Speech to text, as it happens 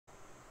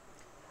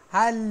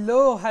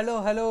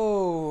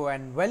Hello,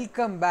 and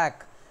welcome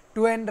back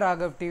to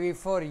Raghav TV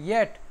for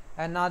yet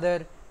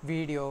another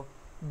video.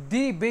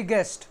 The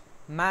biggest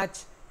match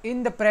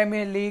in the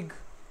Premier League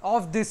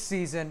of this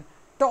season,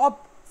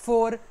 top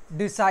 4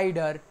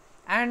 decider,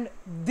 and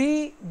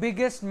the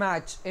biggest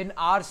match in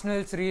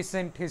Arsenal's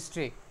recent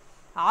history.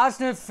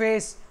 Arsenal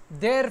face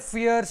their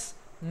fierce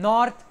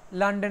North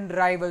London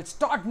rivals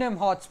Tottenham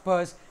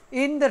Hotspurs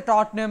in the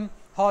Tottenham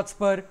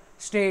Hotspur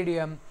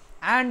Stadium,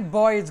 and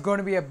boy, it's going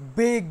to be a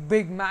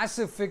big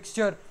massive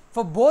fixture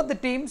for both the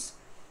teams.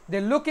 They're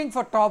looking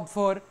for top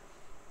 4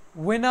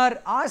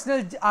 winner.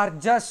 Arsenal are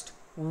just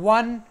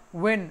one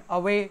win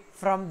away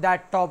from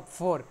that top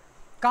 4.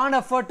 Can't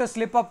afford to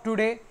slip up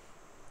today.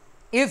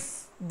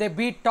 If they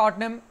beat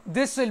Tottenham,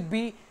 this will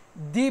be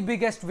the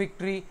biggest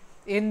victory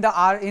in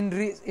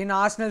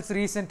Arsenal's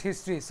recent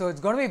history. So it's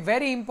going to be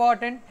very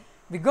important.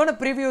 We're going to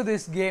preview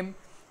this game.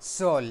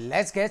 So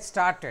let's get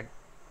started.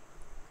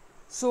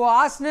 So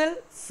Arsenal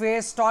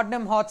face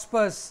Tottenham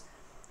Hotspurs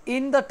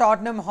in the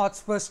Tottenham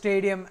Hotspur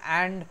Stadium,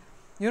 and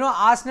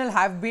Arsenal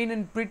have been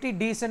in pretty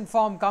decent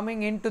form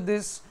coming into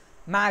this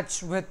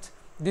match with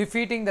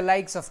defeating the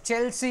likes of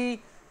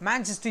Chelsea,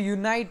 Manchester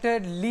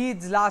United,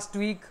 Leeds last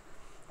week,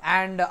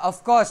 and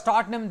of course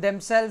Tottenham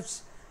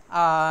themselves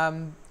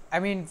playing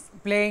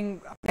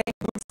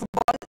good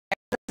football.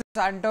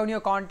 Antonio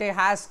Conte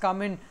has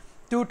come in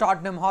to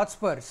Tottenham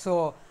Hotspur.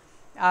 So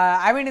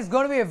it's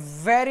going to be a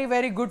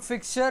very good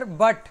fixture,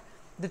 but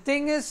the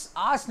thing is,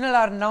 Arsenal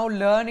are now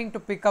learning to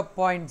pick up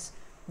points.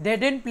 They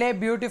didn't play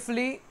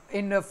beautifully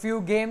in a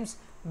few games,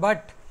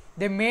 but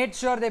they made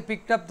sure they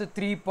picked up the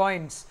 3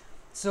 points.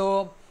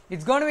 So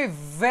it's going to be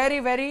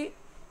very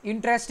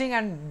interesting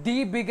and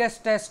the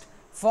biggest test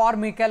for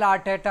Mikel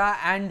Arteta,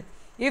 and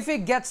if he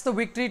gets the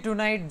victory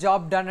tonight,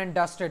 job done and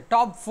dusted.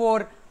 Top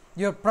 4,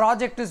 your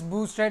project is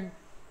boosted.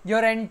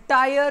 Your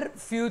entire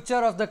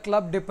future of the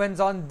club depends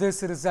on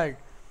this result.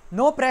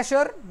 No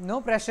pressure,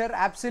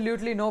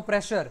 absolutely no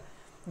pressure.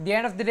 At the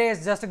end of the day,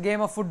 it's just a game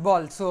of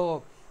football.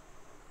 So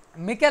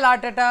Mikel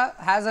Arteta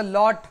has a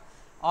lot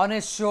on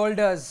his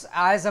shoulders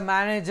as a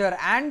manager,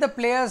 and the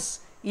players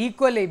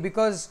equally,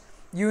 because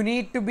you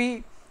need to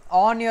be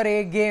on your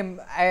A game,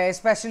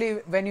 especially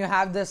when you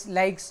have the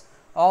likes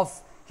of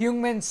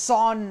Heung-min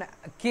Son,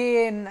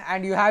 Kane,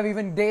 and you have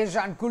even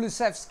Dejan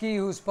Kulusevski,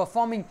 who's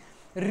performing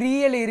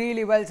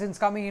really well since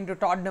coming into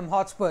Tottenham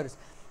Hotspurs.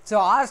 So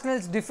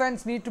Arsenal's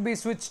defense need to be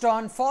switched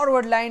on.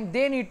 Forward line,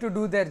 they need to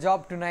do their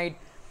job tonight.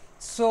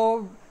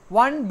 So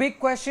one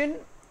big question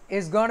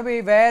is going to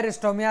be, where is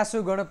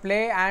Tomiyasu going to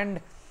play? And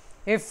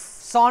if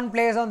Son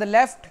plays on the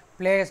left,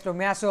 play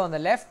Tomiyasu on the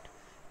left,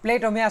 play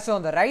Tomiyasu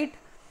on the right.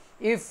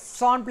 If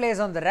Son plays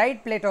on the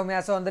right, play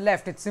Tomiyasu on the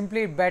left. It's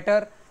simply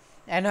better.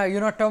 And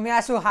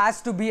Tomiyasu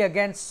has to be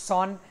against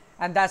Son,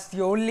 and that's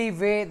the only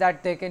way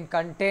that they can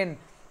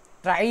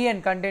try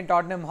and contain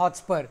Tottenham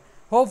Hotspur.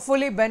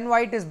 Hopefully Ben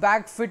White is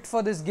back fit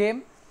for this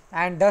game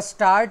and does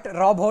start.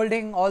 Rob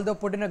Holding, although,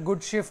 put in a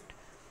good shift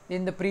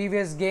in the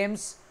previous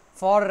games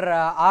for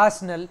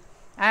Arsenal.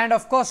 And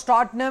of course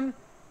Tottenham,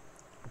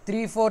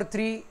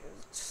 3-4-3,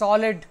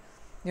 solid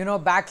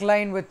back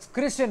line with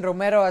Christian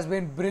Romero has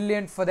been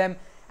brilliant for them.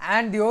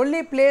 And the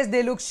only place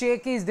they look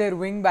shaky is their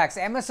wing backs.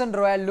 Emerson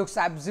Royal looks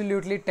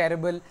absolutely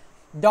terrible.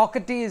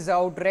 Doherty is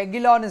out,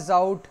 Reguilon is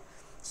out.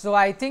 So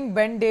I think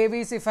Ben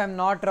Davies, if I'm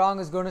not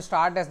wrong, is going to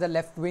start as the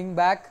left wing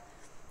back.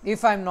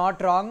 If I'm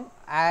not wrong,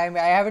 I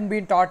haven't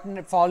been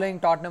following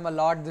Tottenham a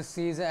lot this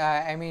season.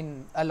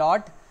 A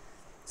lot.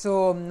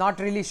 So I'm not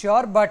really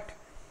sure. But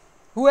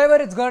whoever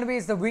it's going to be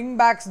is the wing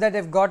backs that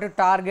they've got to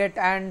target.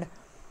 And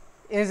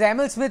is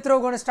Emil Smith-Rowe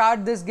going to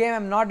start this game?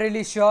 I'm not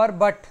really sure.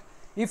 But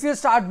if you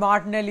start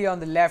Martinelli on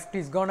the left,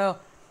 he's going to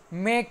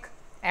make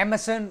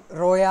Emerson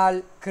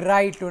Royal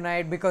cry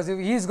tonight, because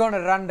he's going to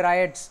run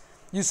riots.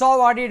 You saw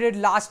what he did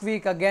last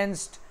week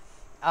against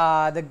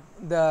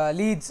the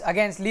Leeds.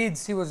 Against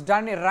Leeds, he was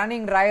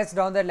running riots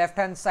down the left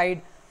hand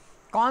side,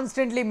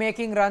 constantly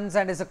making runs,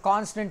 and is a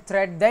constant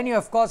threat. Then you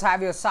of course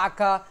have your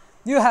Saka,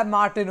 you have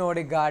Martin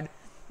Odegaard,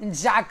 and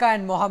Xhaka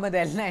and Mohamed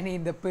Elneny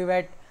in the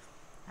pivot,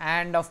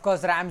 and of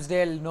course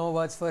Ramsdale, no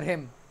words for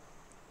him.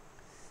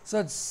 So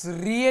it's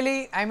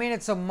really,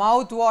 it's a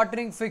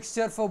mouth-watering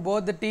fixture for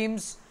both the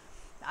teams.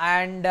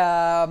 And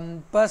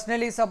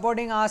personally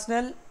supporting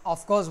Arsenal,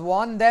 of course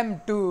want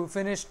them to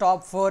finish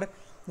top 4.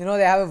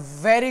 They have a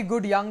very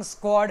good young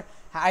squad.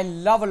 I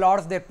love a lot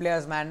of their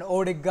players, man.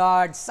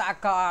 Odegaard,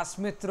 Saka,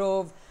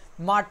 Smith-Rowe,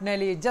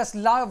 Martinelli, just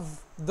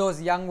love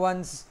those young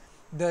ones,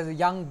 the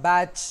young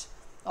batch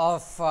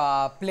of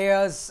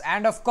players.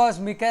 And of course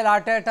Mikel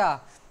Arteta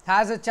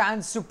has a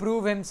chance to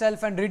prove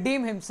himself and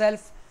redeem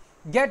himself,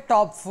 get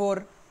top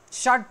 4,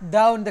 shut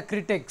down the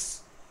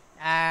critics,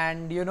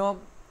 and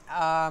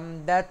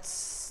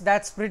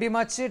that's pretty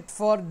much it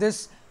for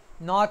this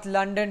North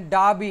London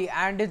derby.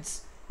 And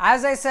it's,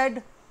 as I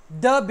said,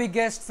 the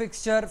biggest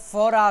fixture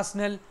for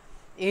Arsenal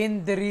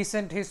in the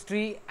recent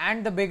history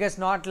and the biggest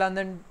North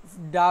London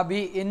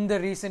derby in the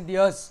recent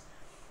years.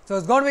 So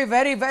it's going to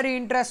be very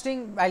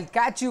interesting. I'll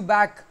catch you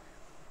back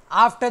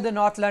after the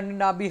North London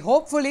derby,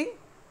 hopefully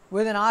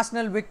with an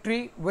Arsenal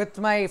victory with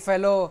my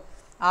fellow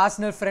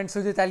Arsenal friend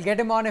Sujit. I'll get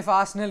him on if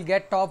Arsenal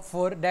get top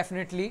 4,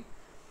 definitely.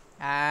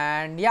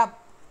 And yeah,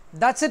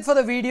 that's it for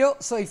the video.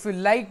 So if you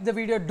like the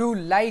video, do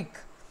like,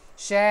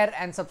 share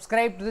and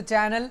subscribe to the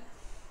channel.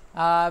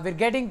 We're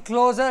getting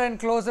closer and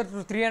closer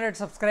to 300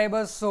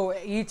 subscribers, so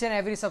each and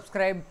every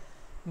subscribe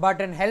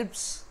button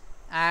helps.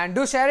 And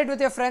do share it with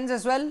your friends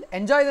as well.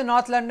 Enjoy the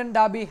North London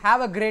derby.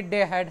 Have a great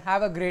day ahead.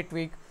 Have a great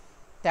week.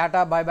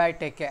 Tata, bye bye,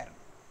 take care.